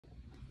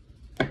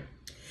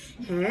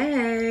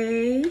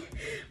Hey,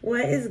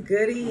 what is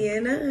goody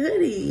in a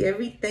hoodie?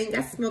 Everything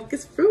I smoke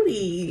is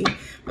fruity.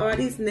 All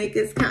these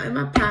niggas counting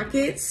my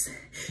pockets.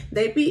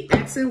 They be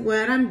asking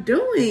what I'm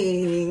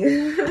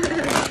doing.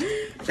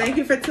 Thank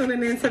you for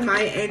tuning in to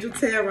My Angel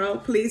Tarot.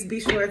 Please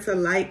be sure to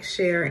like,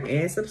 share,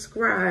 and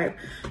subscribe.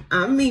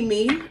 I'm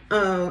Mimi.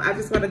 I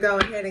just want to go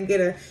ahead and get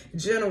a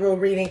general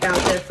reading out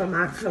there for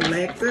my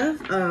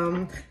collective.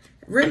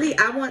 Really,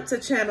 I want to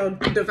channel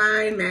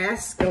Divine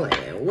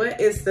Masculine. What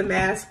is the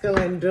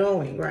masculine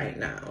doing right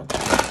now?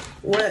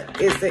 What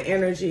is the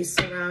energy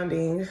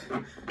surrounding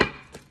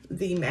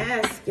the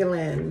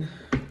masculine?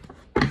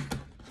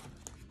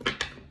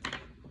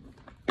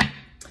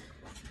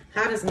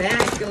 How does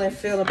masculine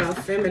feel about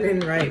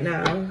feminine right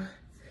now?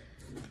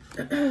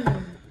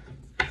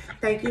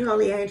 Thank you,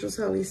 Holy Angels,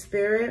 Holy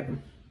Spirit.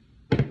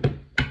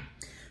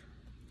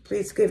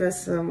 Please give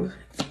us some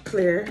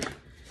clear,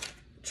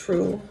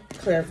 true,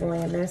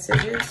 clairvoyant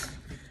messages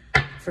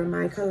for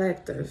my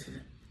collective.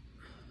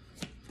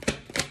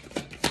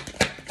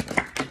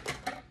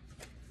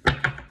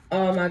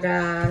 Oh my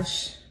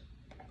gosh.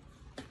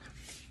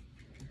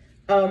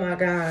 Oh my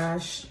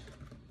gosh.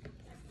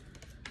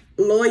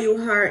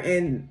 Loyal heart,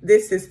 and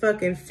this is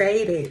fucking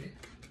faded.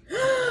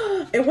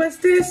 And what's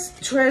this?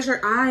 Treasure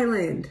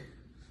Island.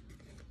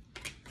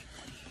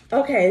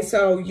 Okay,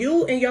 so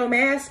you and your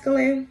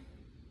masculine,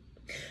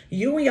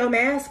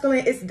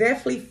 it's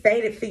definitely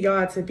fated for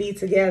y'all to be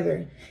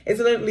together. It's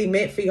literally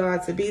meant for y'all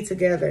to be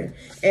together.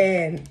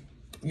 And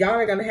y'all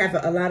are going to have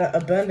a lot of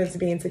abundance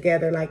being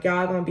together. Like,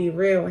 y'all going to be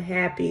real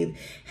happy,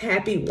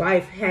 happy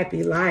wife,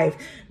 happy life.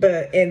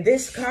 But in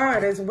this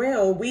card as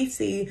well, we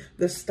see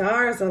the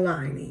stars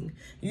aligning.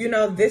 You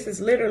know, this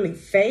is literally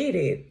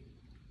fated.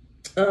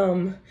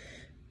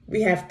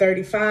 We have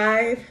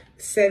 35,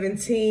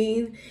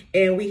 17,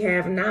 and we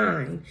have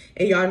 9.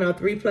 And y'all know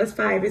 3 plus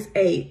 5 is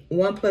 8.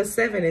 1 plus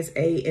 7 is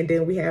 8. And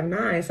then we have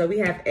 9. So we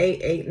have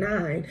 8, 8,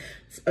 9.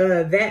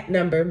 That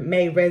number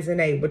may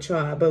resonate with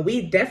y'all. But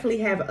we definitely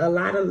have a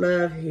lot of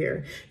love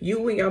here.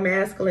 You and your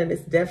masculine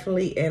is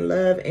definitely in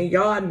love. And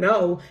y'all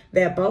know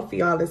that both of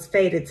y'all is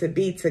fated to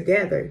be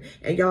together.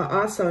 And y'all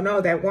also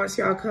know that once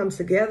y'all come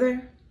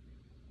together,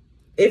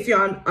 if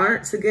y'all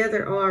aren't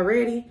together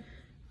already,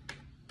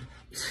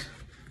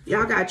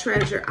 y'all got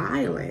Treasure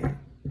Island.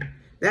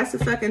 That's a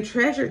fucking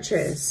treasure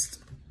chest.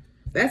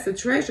 That's a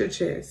treasure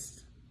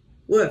chest.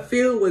 What,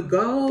 filled with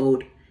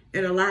gold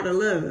and a lot of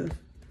love.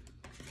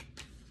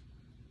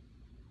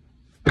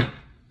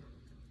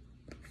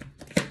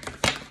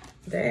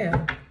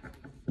 Damn.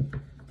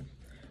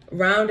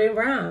 Round and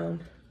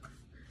round.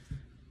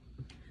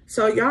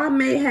 So y'all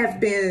may have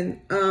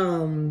been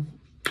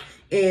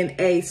in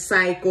a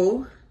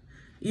cycle,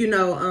 you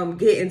know,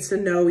 getting to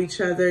know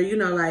each other, you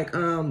know, like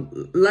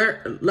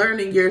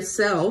learning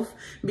yourself,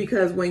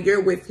 because when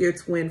you're with your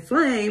twin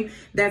flame,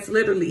 that's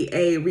literally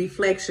a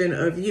reflection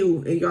of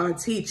you, and y'all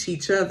teach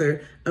each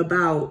other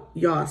about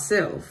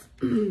yourself.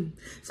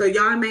 So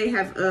y'all may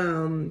have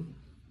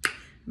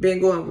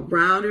been going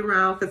round and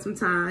round for some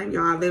time.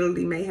 Y'all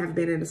literally may have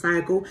been in a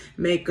cycle,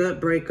 make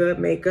up, break up,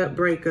 make up,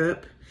 break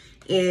up.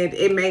 And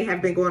it may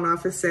have been going on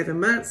for 7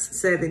 months,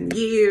 7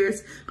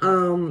 years,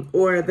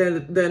 or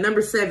the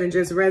number 7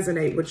 just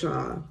resonate with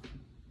y'all.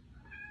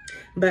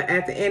 But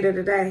at the end of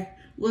the day,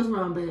 what's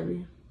wrong,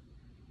 baby?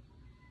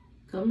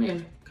 Come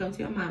here. Come to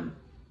your mama.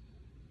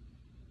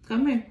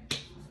 Come here.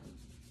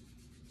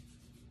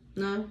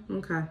 No?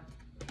 Okay.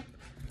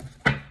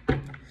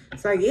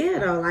 So yeah,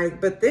 though,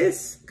 like, but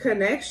this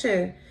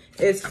connection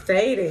is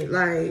faded.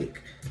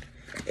 Like,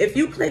 if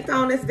you clicked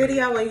on this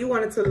video and you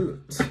wanted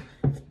to,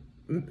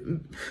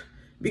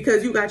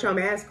 because you got your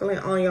masculine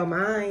on your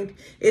mind,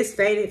 it's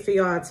fated for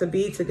y'all to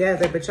be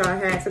together, but y'all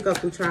had to go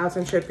through trials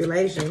and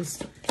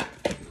tribulations.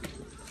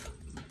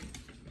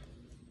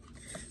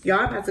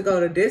 Y'all about to go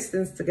the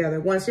distance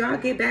together. Once y'all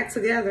get back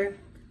together,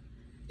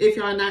 if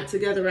y'all not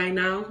together right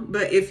now,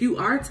 but if you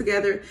are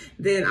together,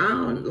 then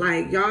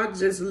y'all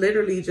just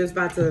literally just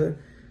about to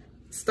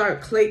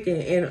start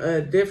clicking in a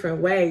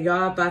different way.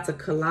 Y'all about to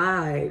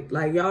collide.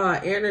 Like, y'all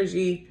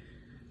energy,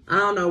 I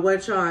don't know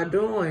what y'all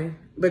doing,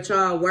 but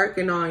y'all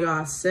working on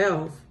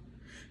yourself.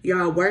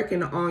 Y'all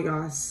working on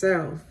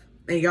yourself.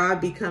 And y'all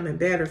becoming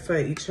better for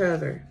each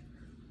other.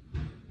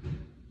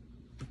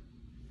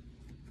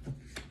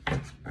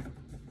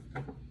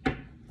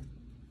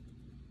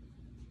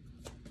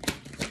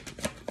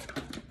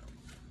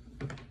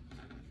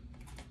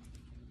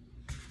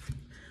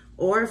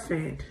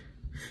 Orphaned.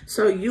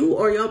 So you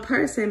or your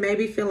person may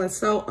be feeling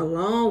so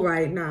alone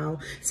right now.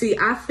 See,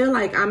 I feel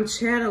like I'm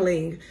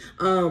channeling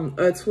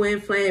a twin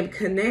flame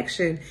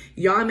connection.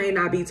 Y'all may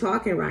not be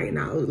talking right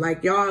now.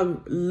 Like,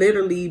 y'all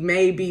literally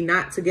may be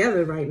not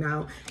together right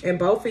now. And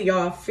both of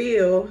y'all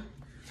feel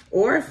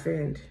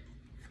orphaned.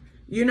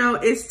 You know,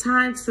 it's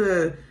time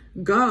to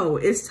go.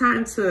 It's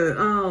time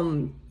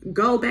to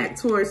go back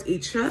towards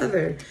each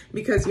other,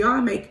 because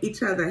y'all make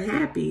each other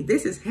happy.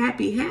 This is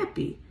happy,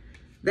 happy.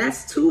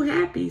 That's too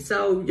happy.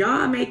 So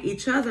y'all make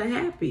each other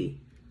happy.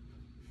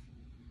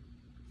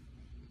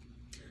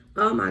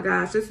 Oh my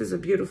gosh, this is a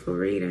beautiful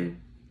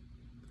reading.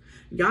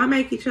 Y'all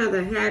make each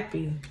other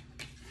happy.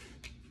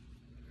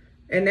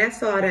 And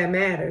that's all that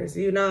matters.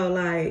 You know,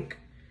 like,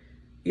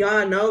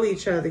 y'all know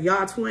each other.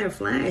 Y'all twin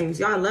flames.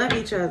 Y'all love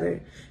each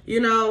other. You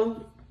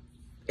know,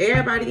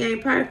 everybody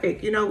ain't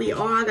perfect. You know, we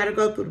all got to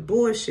go through the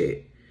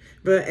bullshit.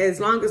 But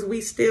as long as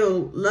we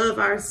still love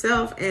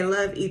ourselves and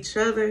love each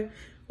other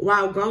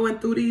while going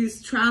through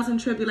these trials and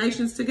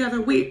tribulations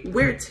together,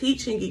 we're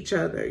teaching each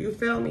other. You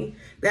feel me?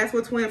 That's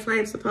what twin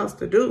flames supposed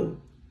to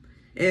do.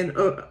 And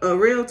a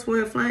real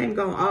twin flame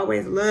gonna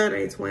always love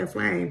a twin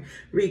flame,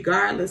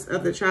 regardless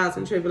of the trials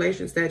and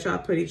tribulations that y'all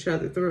put each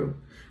other through.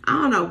 I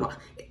don't know why.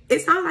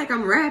 It sounds like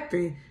I'm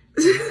rapping.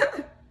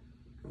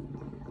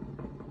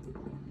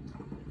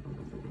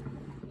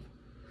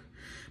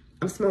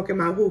 I'm smoking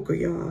my hookah,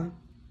 y'all.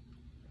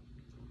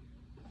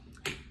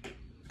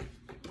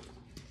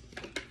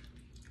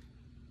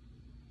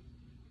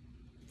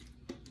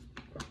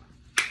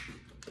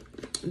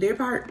 Dear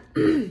part,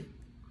 the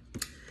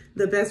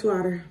best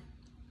water.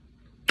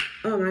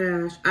 Oh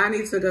my gosh, I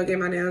need to go get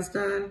my nails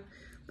done.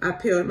 I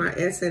peeled my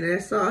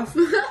SNS off.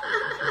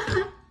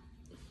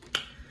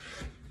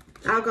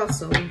 I'll go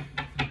soon.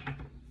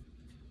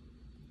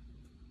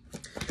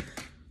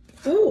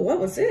 Oh, what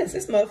was this?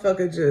 This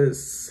motherfucker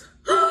just...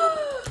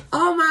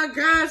 Oh my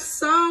gosh,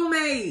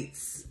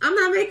 soulmates. I'm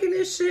not making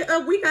this shit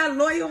up. We got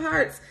loyal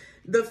hearts,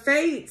 the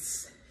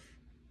fates,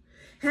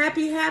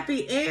 happy,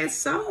 and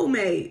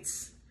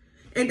soulmates.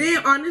 And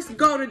then on this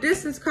go to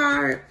distance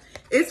card,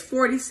 it's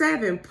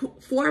 47.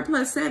 4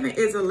 plus 7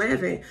 is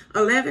 11.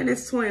 11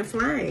 is twin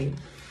flame.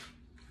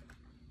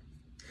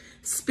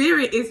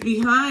 Spirit is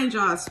behind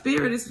y'all.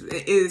 Spirit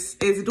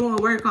is doing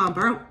work on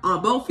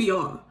both of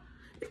y'all.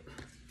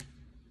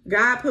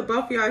 God put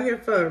both of y'all here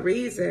for a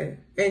reason.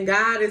 And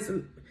God is,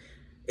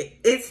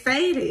 it's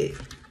fated.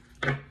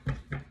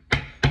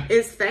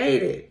 It's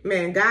fated.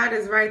 Man, God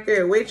is right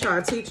there with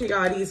y'all, teaching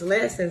y'all these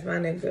lessons, my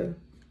nigga.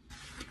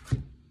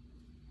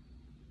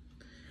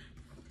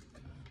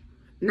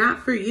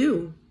 Not for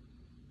you.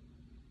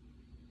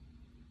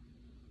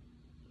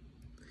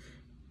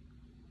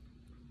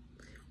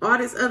 All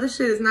this other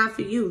shit is not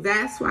for you.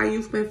 That's why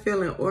you've been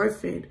feeling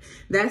orphaned.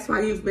 That's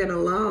why you've been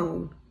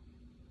alone.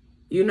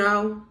 You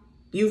know,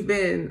 you've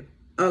been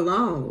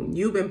alone.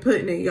 You've been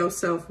putting in your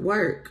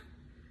self-work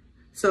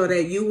so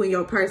that you and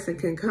your person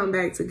can come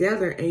back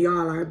together and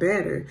y'all are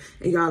better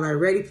and y'all are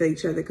ready for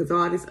each other, because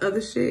all this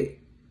other shit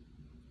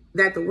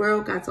that the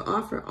world got to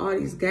offer, all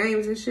these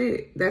games and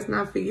shit, that's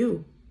not for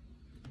you.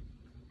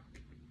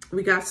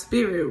 We got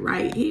spirit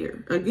right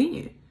here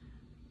again.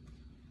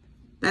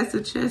 That's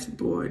a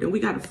chessboard, and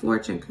we got a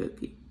fortune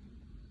cookie.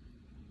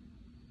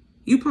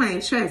 You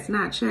playing chess,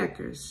 not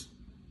checkers.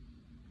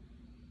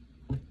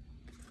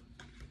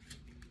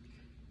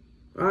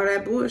 All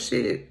that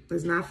bullshit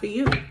is not for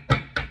you.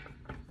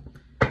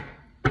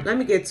 Let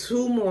me get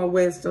 2 more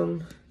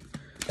wisdom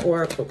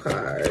oracle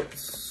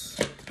cards.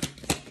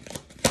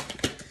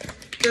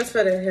 Just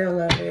for the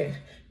hell of it.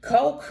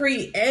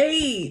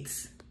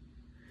 Co-create.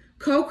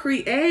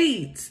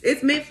 Co-create.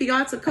 It's meant for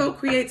y'all to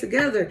co-create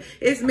together.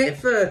 It's meant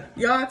for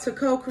y'all to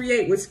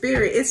co-create with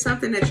spirit. It's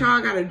something that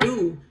y'all gotta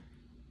do.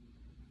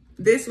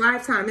 This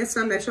lifetime, it's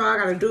something that y'all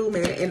gotta do,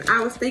 man. And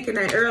I was thinking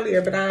that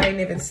earlier, but I ain't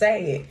even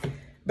say it.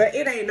 But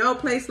it ain't no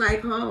place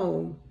like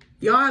home.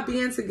 Y'all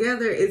being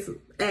together is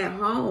at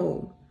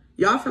home.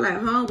 Y'all feel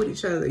at home with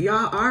each other.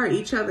 Y'all are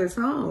each other's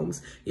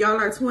homes. Y'all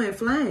are twin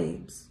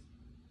flames.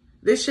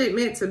 This shit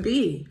meant to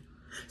be.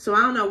 So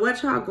I don't know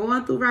what y'all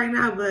going through right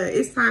now, but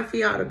it's time for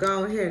y'all to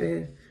go ahead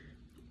and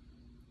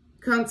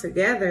come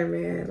together,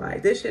 man.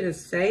 Like, this shit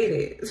is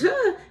faded.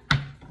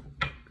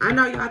 I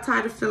know y'all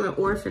tired of feeling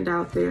orphaned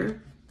out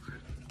there.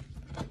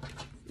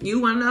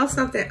 You want to know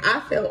something? I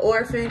feel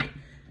orphaned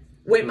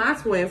with my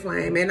twin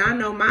flame. And I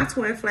know my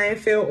twin flame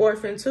feel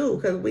orphaned too,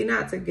 because we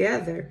not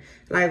together.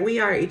 Like,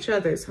 we are each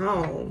other's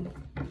home,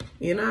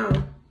 you know?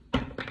 All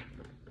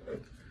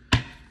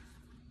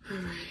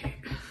right.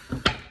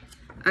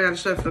 I gotta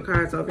shuffle the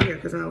cards over here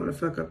because I don't want to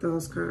fuck up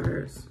those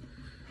cards.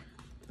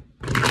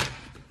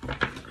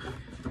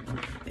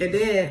 And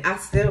then I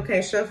still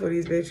can't shuffle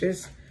these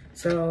bitches.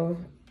 So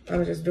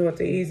I'm just do it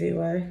the easy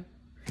way.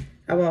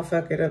 I won't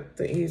fuck it up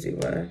the easy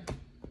way.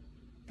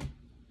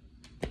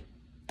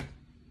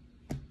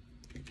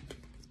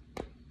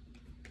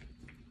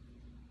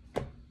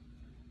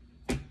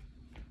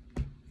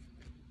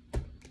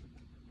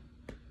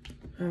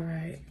 All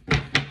right.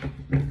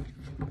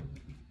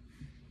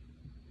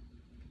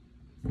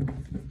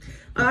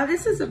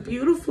 This is a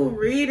beautiful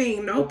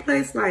reading. No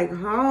place like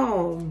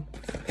home.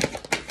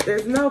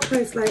 There's no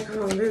place like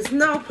home. There's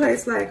no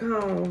place like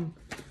home.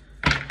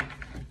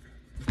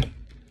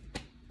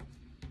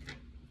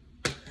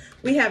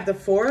 We have the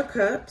 4 of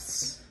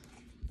Cups.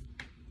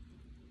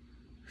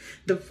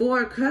 The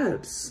 4 of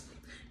Cups.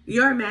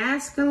 Your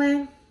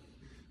masculine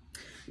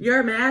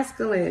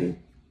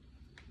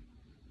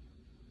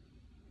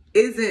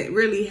isn't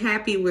really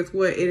happy with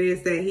what it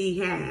is that he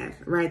has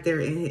right there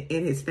in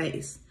his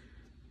face.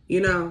 You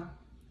know,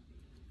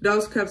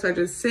 Those cups are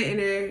just sitting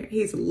there.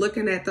 He's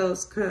looking at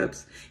those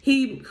cups.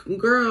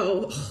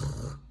 Girl,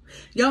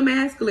 your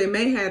masculine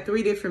may have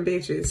 3 different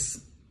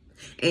bitches.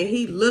 And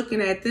he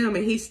looking at them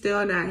and he's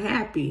still not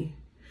happy.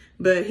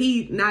 But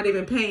he not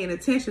even paying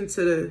attention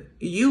to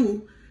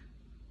you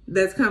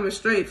that's coming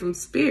straight from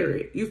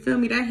spirit. You feel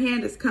me? That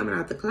hand is coming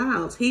out the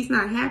clouds. He's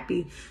not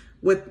happy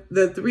with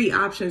the 3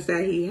 options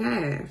that he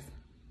has.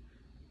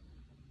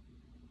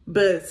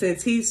 But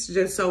since he's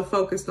just so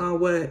focused on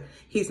what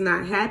he's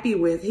not happy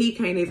with, he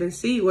can't even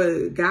see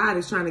what God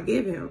is trying to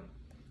give him.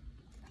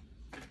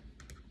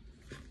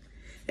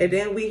 And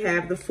then we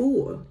have the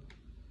Fool.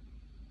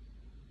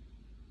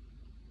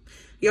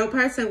 Your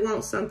person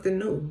wants something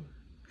new.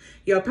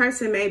 Your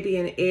person may be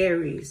in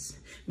Aries,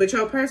 but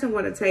your person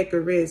want to take a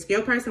risk.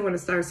 Your person want to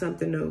start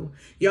something new.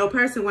 Your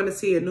person want to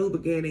see a new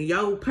beginning.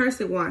 Your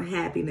person want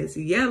happiness.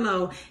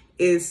 Yellow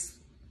is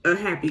a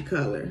happy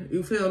color.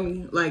 You feel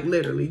me? Like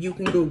literally, you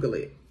can Google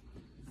it.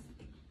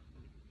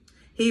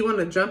 He want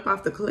to jump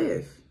off the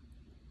cliff.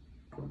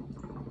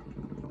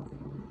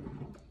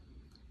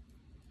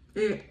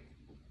 Yeah.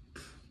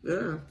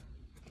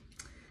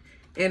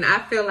 And I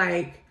feel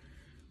like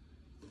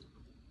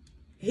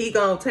he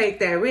gonna take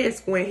that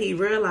risk when he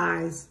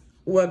realized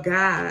what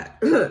God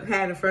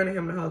had in front of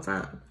him the whole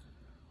time.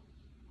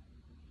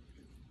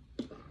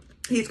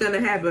 He's gonna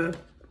have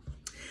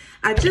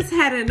I just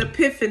had an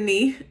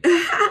epiphany.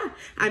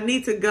 I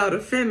need to go to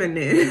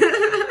feminine.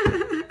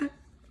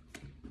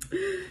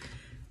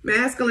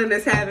 Masculine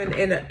is having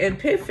an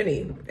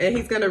epiphany, and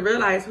he's gonna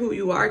realize who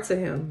you are to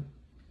him.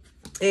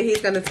 And he's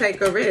gonna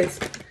take a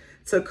risk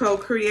to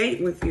co-create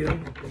with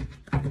you.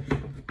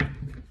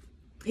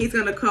 He's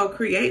going to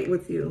co-create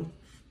with you.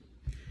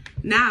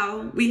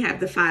 Now we have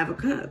the 5 of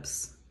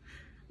Cups.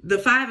 The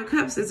 5 of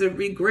Cups is a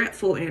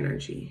regretful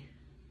energy.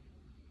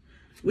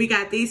 We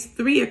got these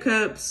 3 of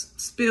Cups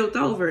spilled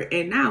over,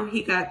 and now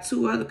he got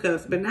 2 other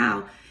cups. But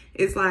now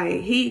it's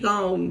like he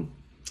gonna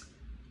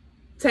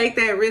take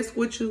that risk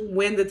with you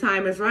when the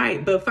time is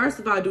right. But first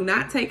of all, do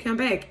not take him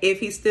back if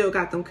he still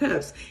got them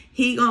cups.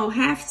 He gonna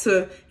have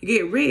to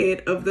get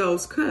rid of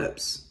those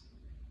cups.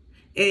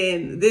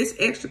 And this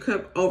extra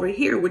cup over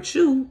here with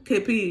you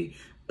could be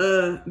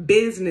a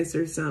business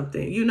or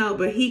something, you know,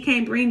 but he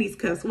can't bring these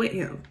cups with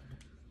him.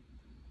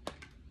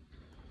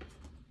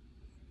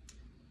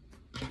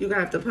 You're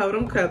gonna have to pull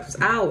them cups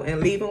out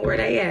and leave them where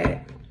they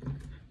at.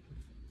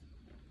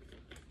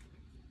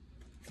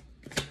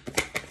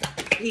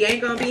 He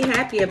ain't gonna be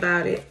happy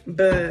about it,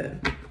 but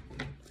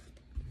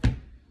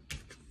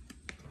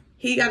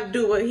he got to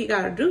do what he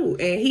got to do.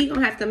 And he going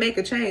to have to make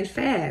a change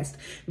fast.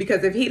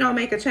 Because if he don't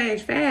make a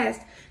change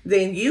fast,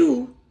 then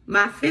you,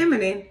 my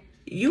feminine,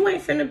 you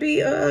ain't finna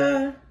be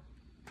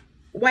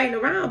waiting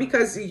around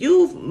because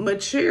you've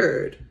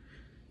matured.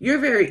 You're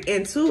very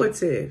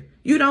intuitive.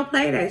 You don't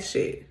play that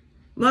shit.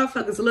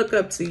 Motherfuckers look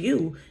up to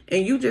you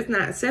and you just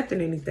not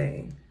accepting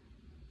anything.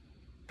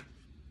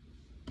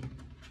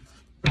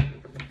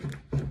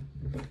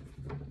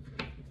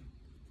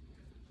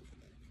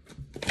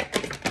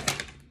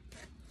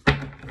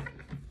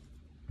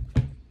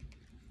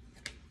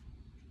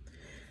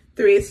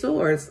 Three of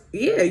Swords.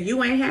 Yeah,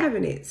 you ain't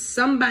having it.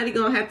 Somebody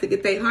gonna have to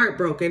get their heart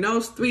broken.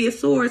 Those 3 of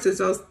Swords is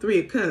those 3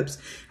 of Cups.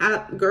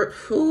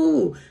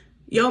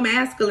 Your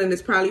masculine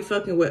is probably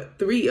fucking with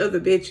 3 other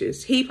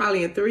bitches. He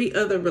probably in 3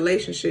 other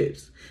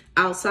relationships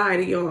outside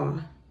of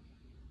y'all.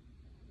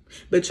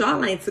 But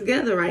y'all ain't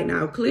together right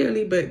now,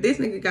 clearly. But this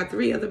nigga got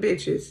 3 other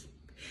bitches.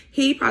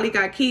 He probably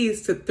got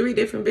keys to 3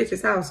 different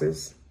bitches'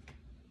 houses.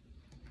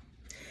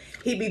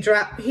 He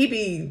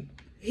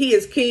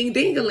is King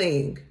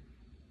Dingaling.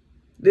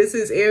 This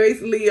is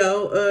Aries,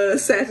 Leo,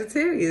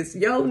 Sagittarius.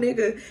 Yo,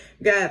 nigga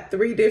got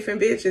 3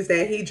 different bitches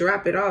that he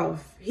drop it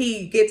off.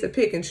 He get to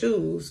pick and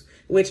choose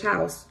which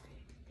house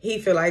he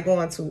feel like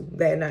going to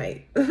that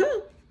night.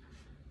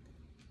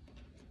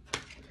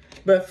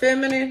 But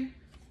feminine,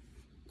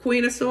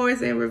 Queen of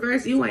Swords in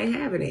reverse, you ain't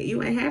having it.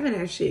 You ain't having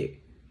that shit.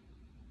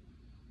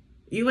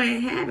 You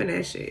ain't having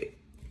that shit.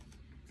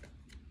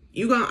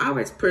 You gonna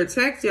always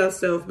protect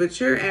yourself, but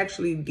you're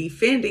actually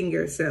defending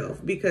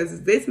yourself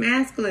because this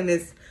masculine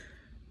is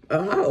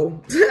a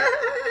hoe.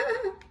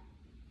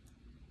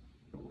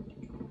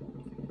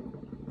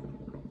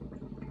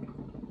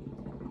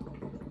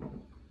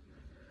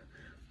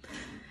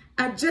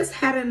 I just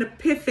had an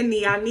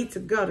epiphany. I need to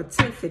go to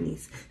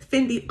Tiffany's.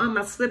 Fendi on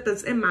my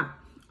slippers and my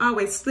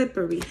always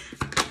slippery.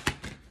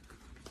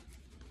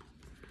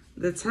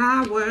 The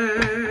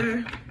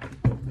Tower.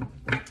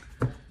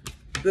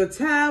 The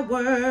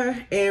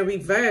Tower in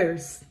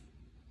reverse.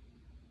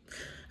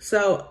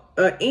 So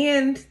an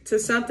end to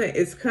something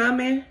is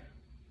coming.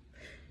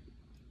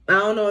 I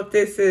don't know if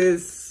this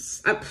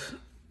is,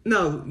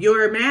 no,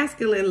 your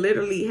masculine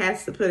literally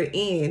has to put an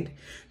end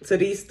to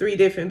these 3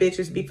 different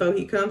bitches before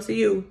he comes to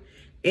you.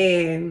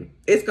 And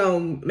it's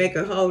going to make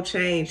a whole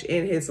change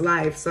in his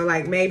life. So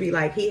like maybe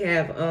like he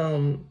have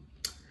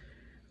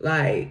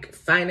like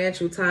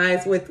financial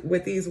ties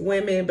with these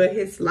women, but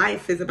his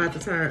life is about to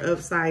turn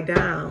upside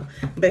down.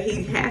 But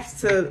he has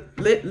to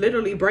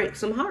literally break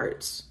some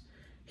hearts.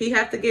 He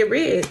have to get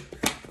rid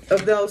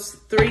of those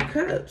 3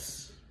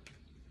 cups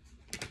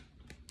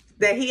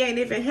that he ain't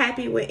even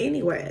happy with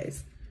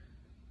anyways.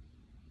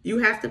 You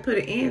have to put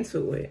an end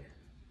to it.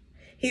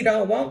 He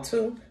don't want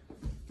to,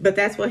 but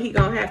that's what he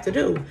gonna have to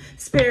do.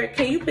 Spirit,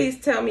 can you please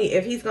tell me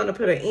if he's gonna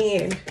put an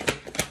end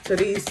to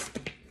these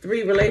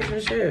 3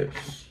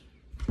 relationships?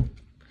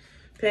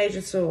 Page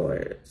of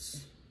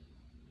Swords.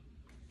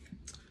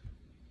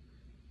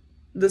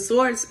 The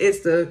Swords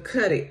is the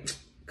cut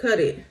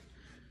it.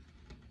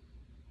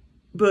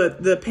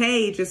 But the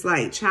Page is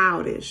like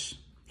childish.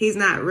 He's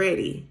not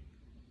ready.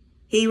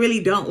 He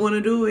really don't want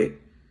to do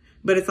it.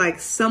 But it's like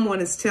someone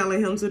is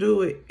telling him to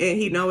do it. And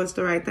he knows it's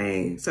the right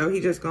thing. So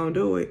he just gonna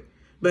do it.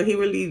 But he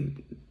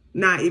really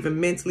not even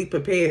mentally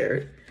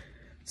prepared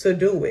to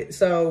do it.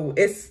 So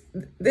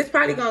this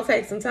probably gonna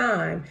take some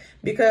time.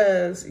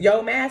 Because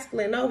your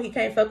masculine know he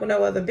can't fuck with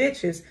no other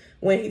bitches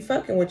when he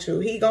fucking with you.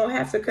 He gonna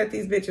have to cut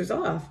these bitches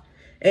off.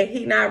 And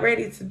he not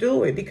ready to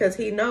do it because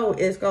he know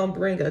it's gonna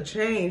bring a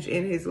change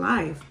in his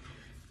life.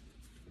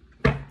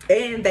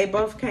 And they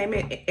both came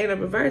in a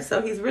reverse,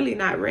 so he's really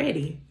not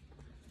ready.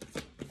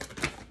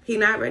 He's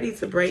not ready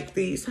to break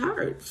these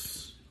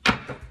hearts.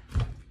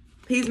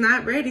 He's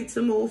not ready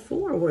to move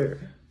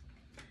forward.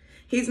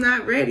 He's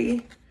not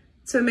ready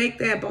to make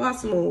that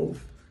boss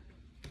move.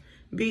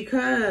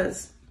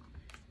 Because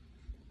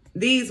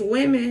these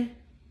women,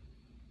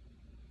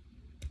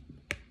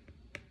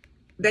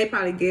 they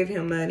probably give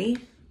him money.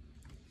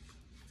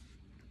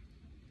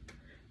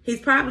 He's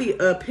probably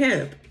a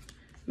pimp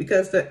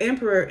because the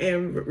Emperor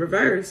in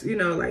reverse, you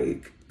know,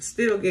 like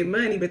still get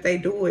money, but they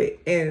do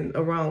it in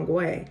a wrong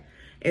way.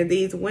 And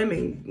these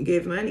women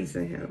give money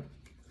to him.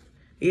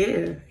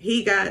 Yeah,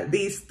 he got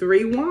these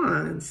 3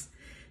 wands.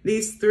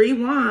 These 3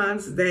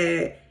 wands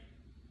that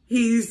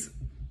he's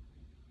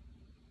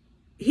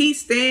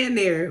staying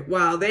there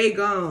while they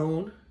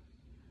gone,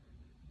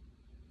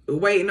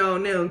 waiting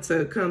on them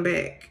to come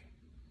back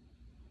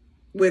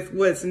with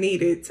what's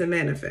needed to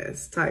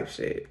manifest type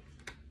shit.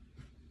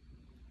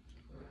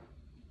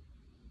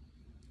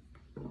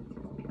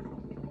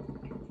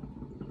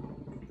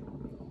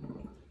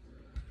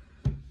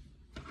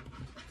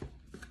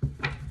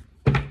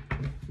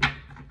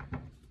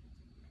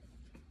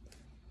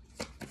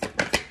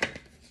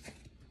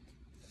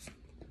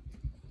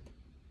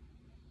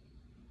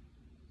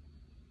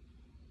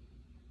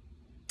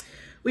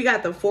 We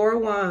got the 4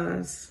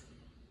 wands.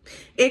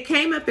 It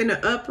came up in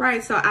the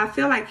upright, so I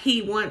feel like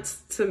he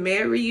wants to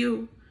marry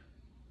you.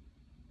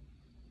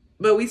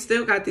 But we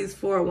still got these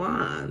 4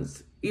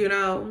 wands, you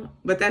know.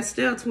 But that's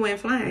still twin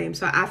flame.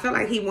 So I feel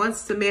like he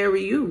wants to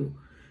marry you.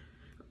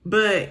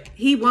 But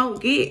he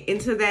won't get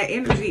into that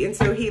energy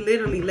until he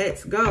literally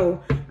lets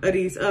go of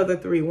these other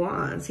 3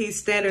 wands. He's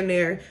standing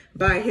there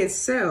by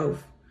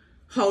himself,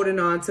 holding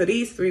on to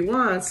these 3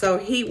 wands. So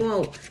he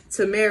wants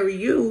to marry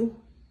you.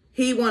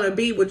 He want to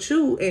be with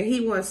you and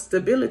he wants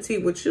stability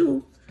with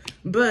you,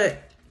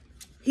 but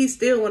he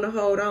still want to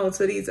hold on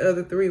to these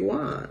other 3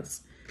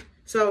 wands.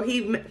 So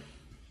 2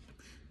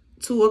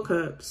 of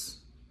Cups.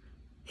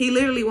 He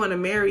literally want to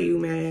marry you,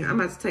 man. I'm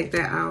about to take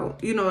that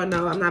out. You know,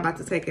 no, I'm not about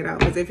to take it out.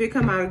 Because if it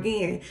come out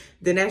again,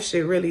 then that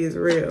shit really is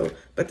real.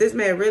 But this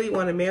man really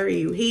want to marry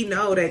you. He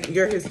know that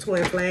you're his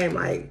twin flame.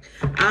 Like,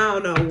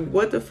 I don't know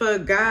what the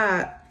fuck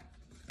God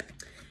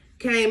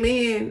came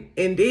in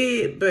and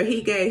did, but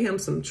he gave him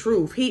some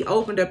truth. He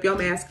opened up your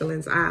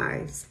masculine's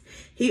eyes.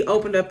 He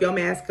opened up your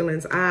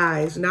masculine's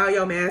eyes. Now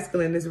your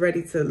masculine is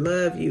ready to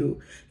love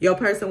you. Your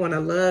person want to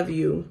love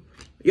you.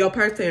 Your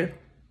person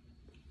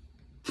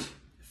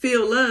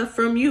feel love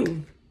from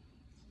you.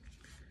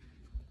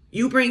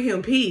 You bring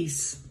him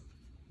peace.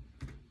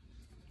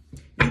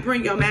 You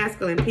bring your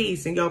masculine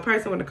peace and your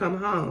person want to come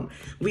home.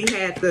 We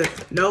had the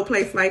no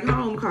place like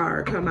home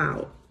card come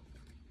out.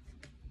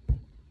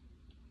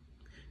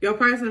 Your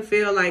person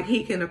feel like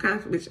he can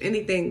accomplish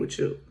anything with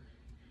you.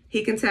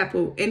 He can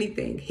tackle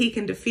anything. He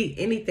can defeat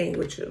anything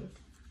with you.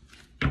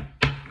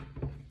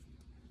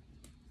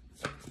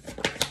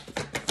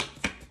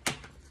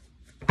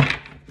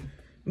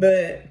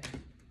 But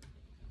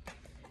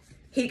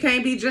he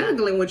can't be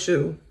juggling with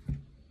you.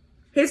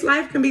 His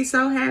life can be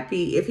so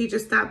happy if he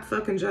just stopped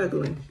fucking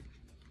juggling.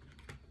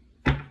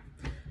 I'm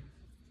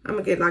going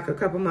to get like a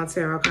couple more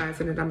tarot cards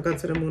and then I'm going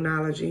to go to the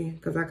Moonology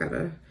because I got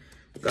to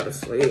go to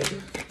sleep.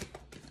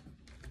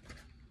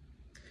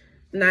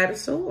 Knight of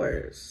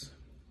Swords.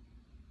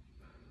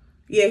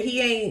 Yeah, he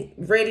ain't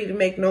ready to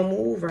make no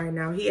move right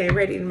now. He ain't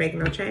ready to make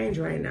no change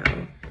right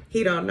now.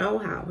 He don't know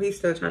how. He's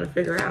still trying to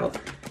figure out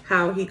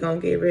how he gonna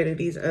get rid of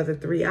these other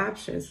 3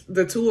 options.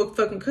 The 2 of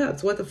fucking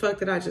Cups. What the fuck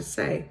did I just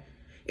say?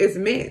 It's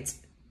meant.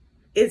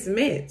 It's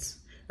meant.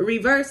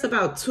 Reverse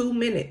about 2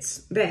 minutes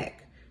back.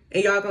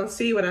 And y'all gonna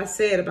see what I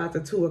said about the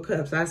 2 of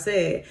Cups. I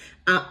said,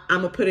 I'm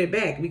gonna put it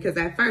back because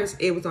at first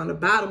it was on the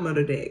bottom of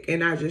the deck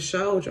and I just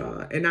showed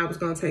y'all and I was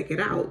gonna take it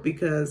out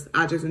because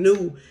I just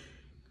knew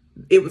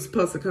it was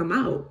supposed to come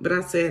out. But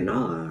I said, no,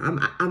 I'm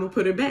gonna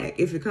put it back.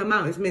 If it come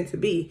out, it's meant to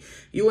be.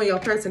 You and your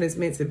person is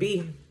meant to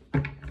be.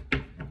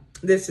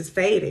 This is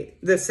faded.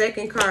 The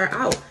second card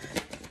out.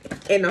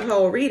 And the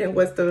whole reading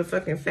was the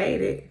fucking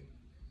faded.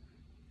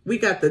 We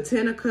got the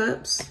 10 of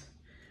cups.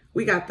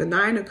 We got the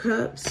 9 of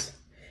cups.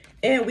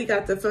 And we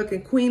got the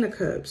fucking Queen of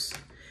Cups.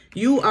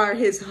 You are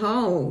his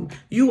home.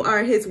 You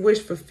are his wish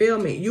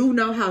fulfillment. You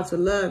know how to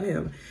love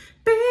him.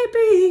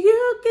 Baby,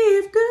 you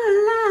give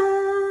good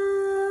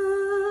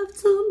love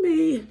to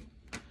me.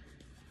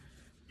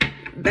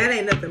 That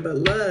ain't nothing but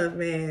love,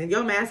 man.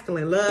 Your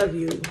masculine love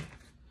you.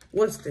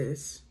 What's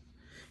this?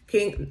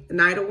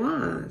 Knight of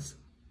Wands.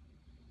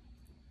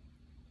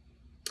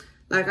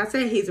 Like I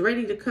said, he's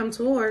ready to come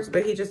towards,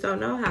 but he just don't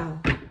know how.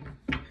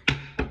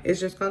 It's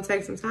just going to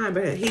take some time,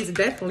 but he's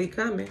definitely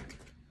coming.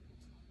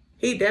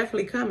 He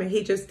definitely coming.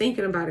 He just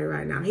thinking about it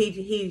right now.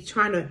 He's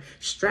trying to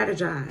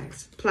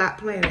strategize, plot,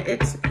 plan, and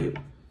execute.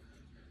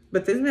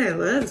 But this man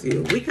loves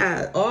you. We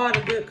got all the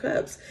good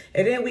cups.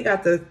 And then we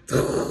got the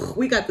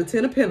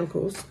 10 of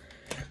Pentacles.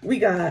 We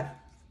got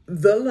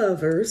the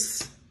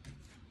Lovers.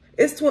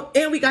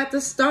 And we got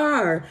the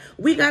Star.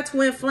 We got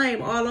Twin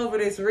Flame all over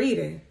this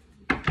reading.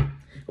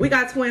 We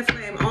got Twin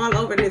Flame all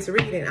over this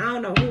reading. I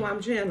don't know who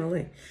I'm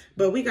channeling,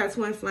 but we got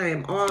Twin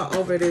Flame all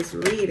over this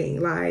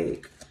reading.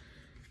 Like,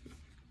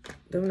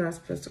 they're not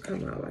supposed to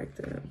come out like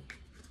that.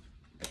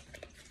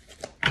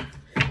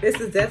 This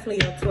is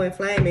definitely your Twin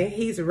Flame, and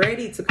he's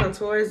ready to come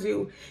towards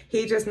you.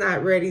 He's just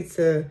not ready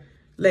to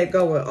let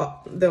go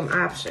of them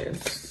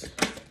options.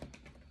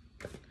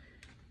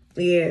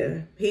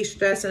 Yeah, he's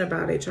stressing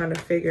about it, trying to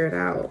figure it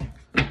out.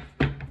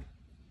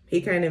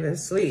 He can't even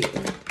sleep.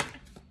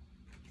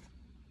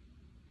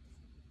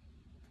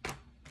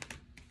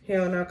 He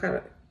don't know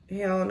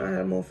how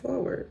to move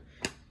forward.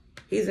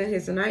 He's in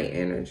his night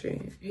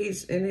energy.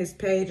 He's in his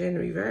page in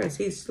reverse.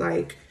 He's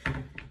like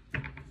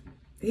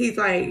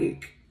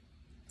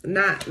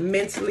not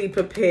mentally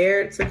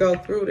prepared to go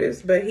through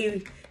this, but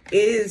he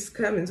is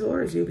coming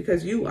towards you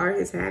because you are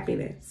his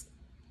happiness.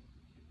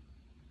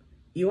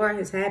 You are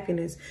his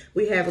happiness.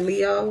 We have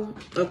Leo,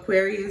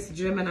 Aquarius,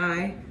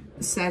 Gemini,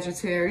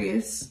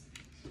 Sagittarius.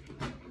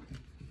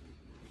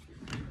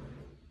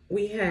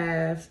 We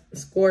have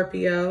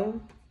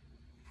Scorpio.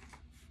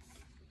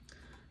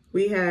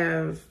 We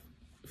have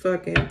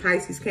fucking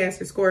Pisces,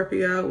 Cancer,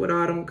 Scorpio with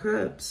all them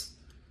cups.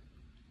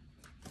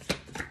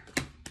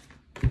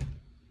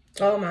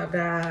 Oh my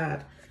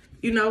God.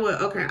 You know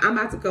what? Okay, I'm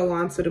about to go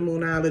on to the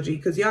Moonology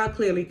because y'all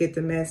clearly get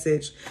the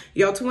message.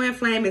 Your Twin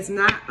Flame is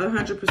not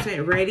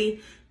 100%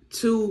 ready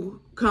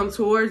to come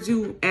towards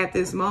you at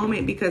this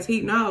moment because he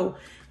know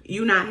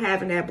you not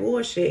having that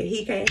bullshit.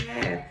 He can't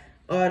have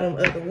all them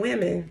other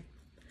women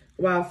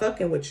while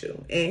fucking with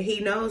you. And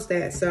he knows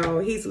that. So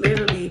he's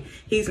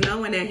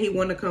knowing that he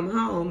want to come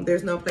home.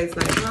 There's no place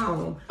like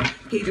home.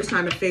 He's just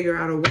trying to figure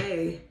out a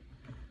way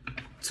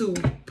to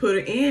put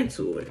an end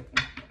to it,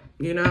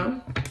 you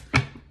know?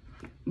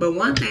 But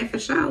one thing for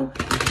sure,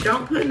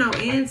 don't put no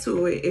end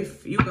to it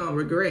if you gonna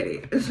regret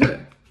it.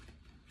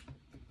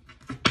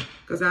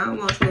 Because I don't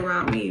want you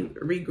around me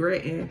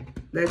regretting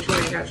that you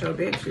ain't got your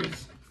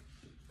bitches.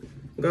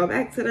 Go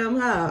back to them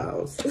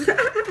hoes.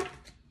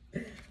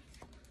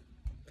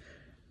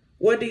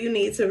 What do you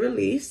need to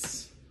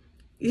release?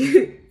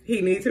 He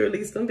needs to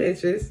release them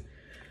bitches.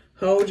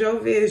 Hold your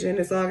vision.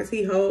 As long as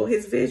he hold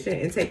his vision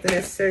and take the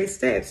necessary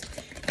steps,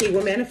 he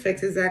will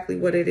manifest exactly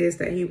what it is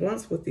that he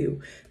wants with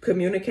you.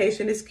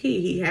 Communication is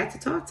key. He had to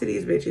talk to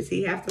these bitches.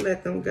 He have to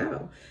let them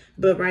go.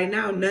 But right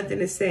now, nothing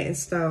is set in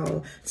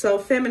stone. So,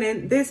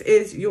 feminine, this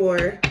is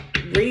your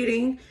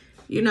reading,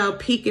 you know,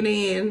 peeking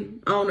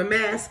in on the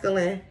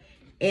masculine.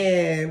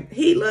 And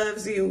he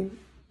loves you.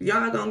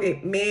 Y'all gonna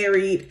get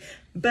married.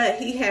 But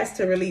he has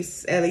to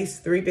release at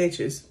least 3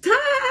 bitches.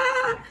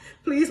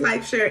 Please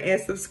like, share, and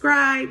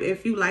subscribe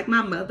if you like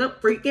my mother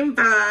freaking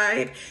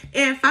vibe.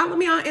 And follow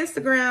me on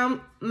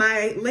Instagram.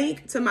 My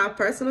link to my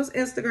personal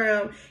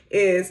Instagram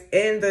is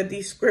in the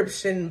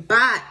description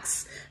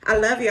box. I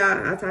love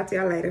y'all. I'll talk to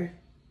y'all later.